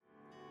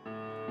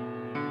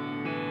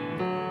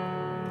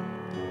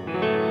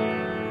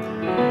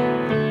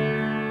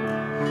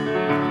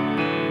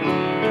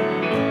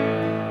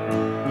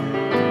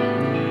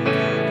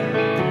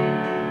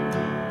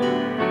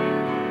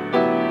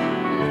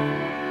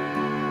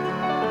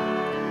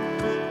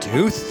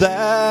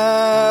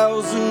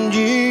2,000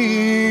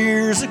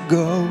 years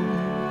ago,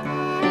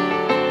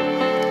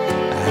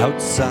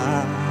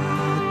 outside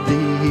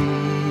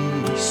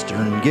the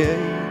eastern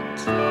gate,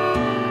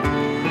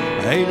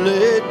 they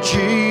led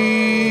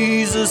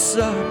Jesus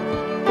up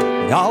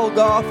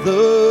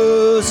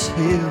Golgotha's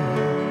hill.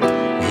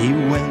 He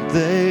went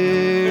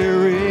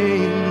there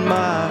in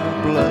my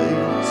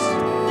place.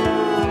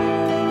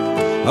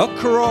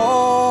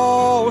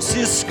 Across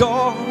his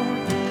scarred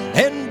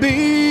and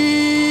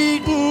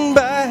beaten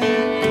back,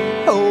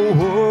 a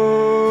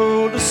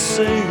world of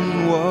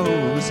sin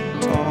was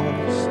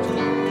tossed.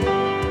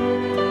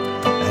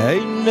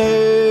 They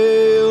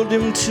nailed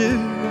him to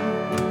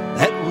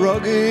that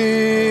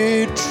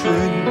rugged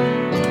tree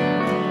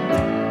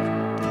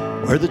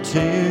where the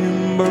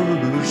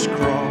timbers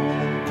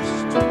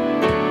crossed.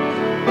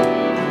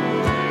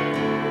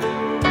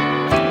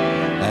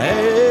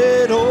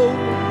 That old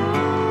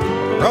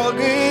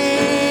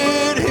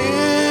rugged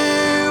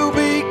hill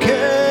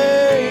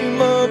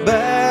became a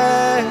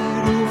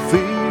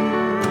battlefield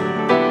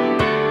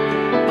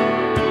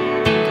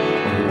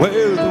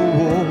where the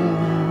war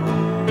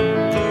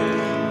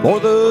for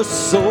the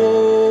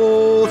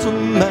souls of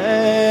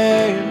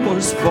man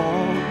was fought.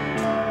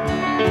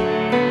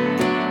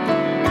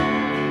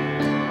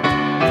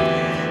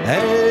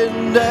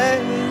 And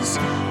as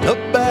the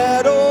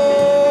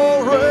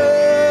battle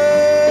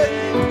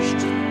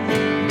raged,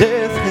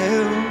 death,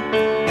 hell,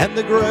 and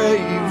the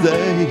grave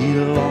they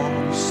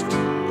lost.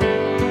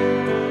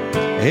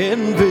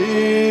 In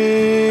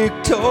victory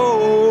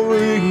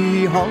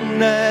hung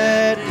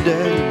that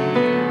day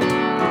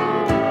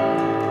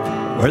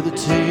where the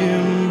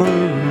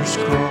timbers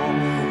crossed.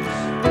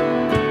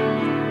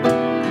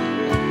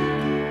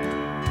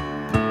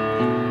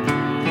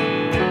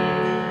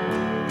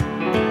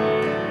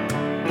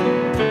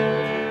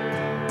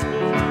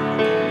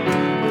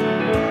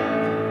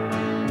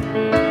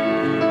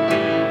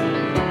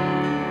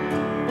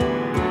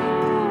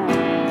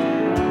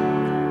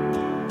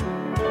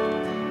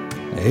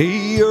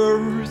 The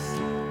earth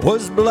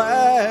was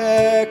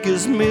black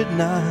as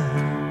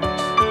midnight,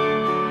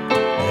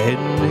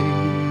 and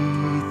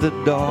 'neath the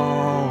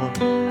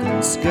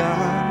darkened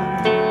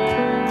sky,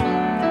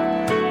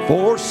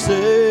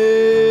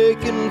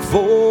 forsaken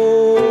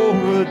for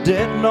a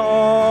debt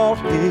not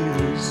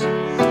his,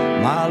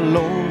 my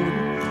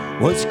Lord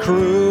was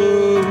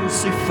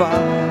crucified.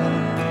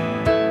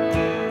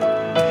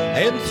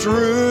 And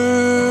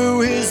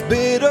through his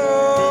bitter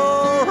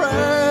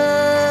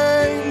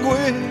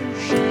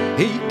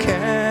he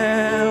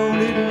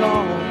counted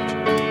not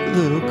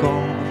the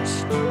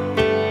cost.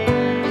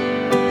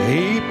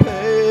 He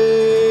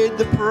paid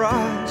the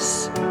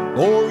price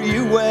for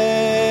you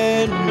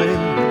and me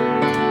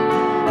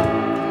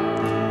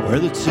where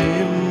the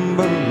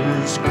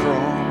timbers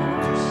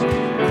crossed.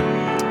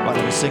 Why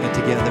don't we sing it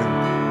together?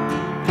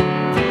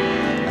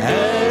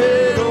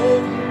 That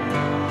old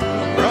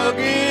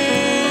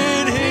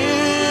rugged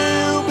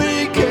hill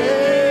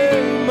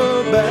became a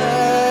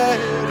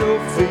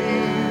battlefield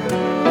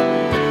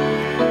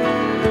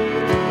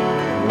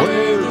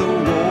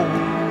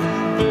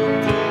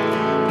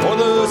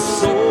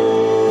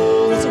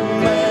souls of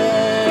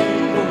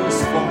man was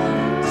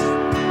fought.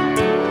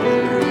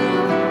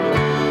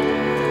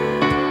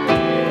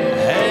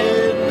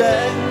 And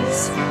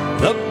as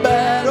the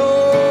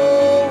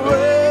battle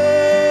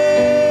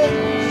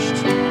raged,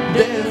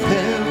 death,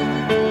 hell,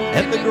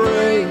 and the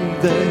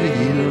grave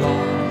they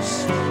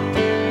lost.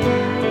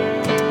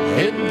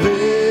 In victory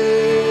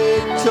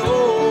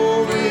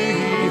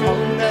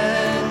on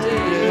that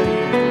day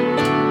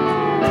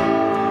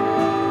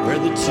where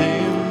the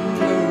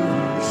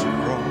timbers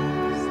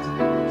crossed.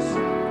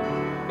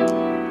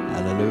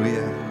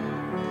 Hallelujah.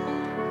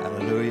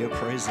 Hallelujah.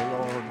 Praise the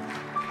Lord.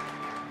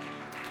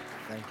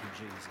 Thank you,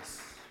 Jesus.